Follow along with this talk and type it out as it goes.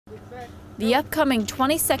The upcoming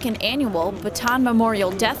 22nd annual Bataan Memorial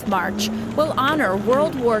Death March will honor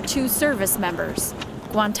World War II service members.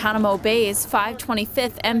 Guantanamo Bay's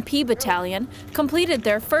 525th MP Battalion completed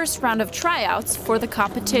their first round of tryouts for the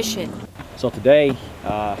competition. So today,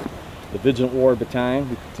 the Vigilant War Battalion,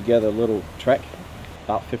 we put together a little trek,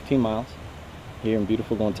 about 15 miles, here in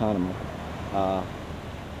beautiful Guantanamo,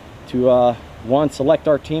 to select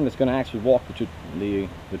our team that's going to actually walk the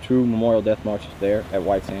true Memorial Death March there at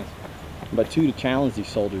White Sands, but two, to challenge these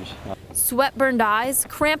soldiers. Sweat-burned eyes,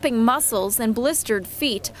 cramping muscles, and blistered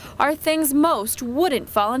feet are things most wouldn't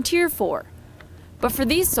volunteer for. But for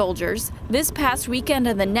these soldiers, this past weekend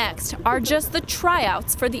and the next are just the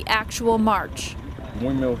tryouts for the actual march.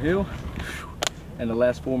 Windmill Hill and the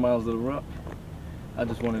last 4 miles of the run, I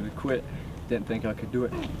just wanted to quit. Didn't think I could do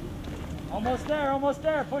it. Almost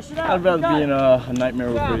there, push it out. I'd rather be in a nightmare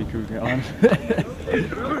with Freddy Krueger,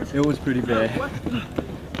 honestly. It was pretty bad.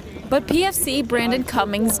 But PFC Brandon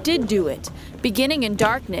Cummings did do it. Beginning in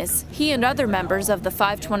darkness, he and other members of the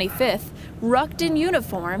 525th rucked in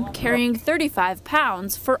uniform, carrying 35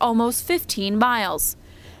 pounds for almost 15 miles.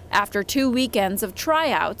 After 2 weekends of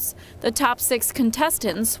tryouts, the top 6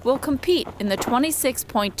 contestants will compete in the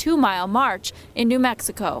 26.2-mile march in New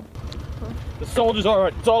Mexico. The soldiers are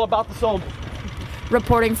right. It's all about the soldiers.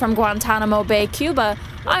 Reporting from Guantanamo Bay, Cuba,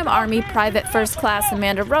 I'm Army Private First Class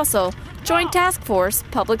Amanda Russell, Joint Task Force,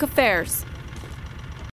 Public Affairs.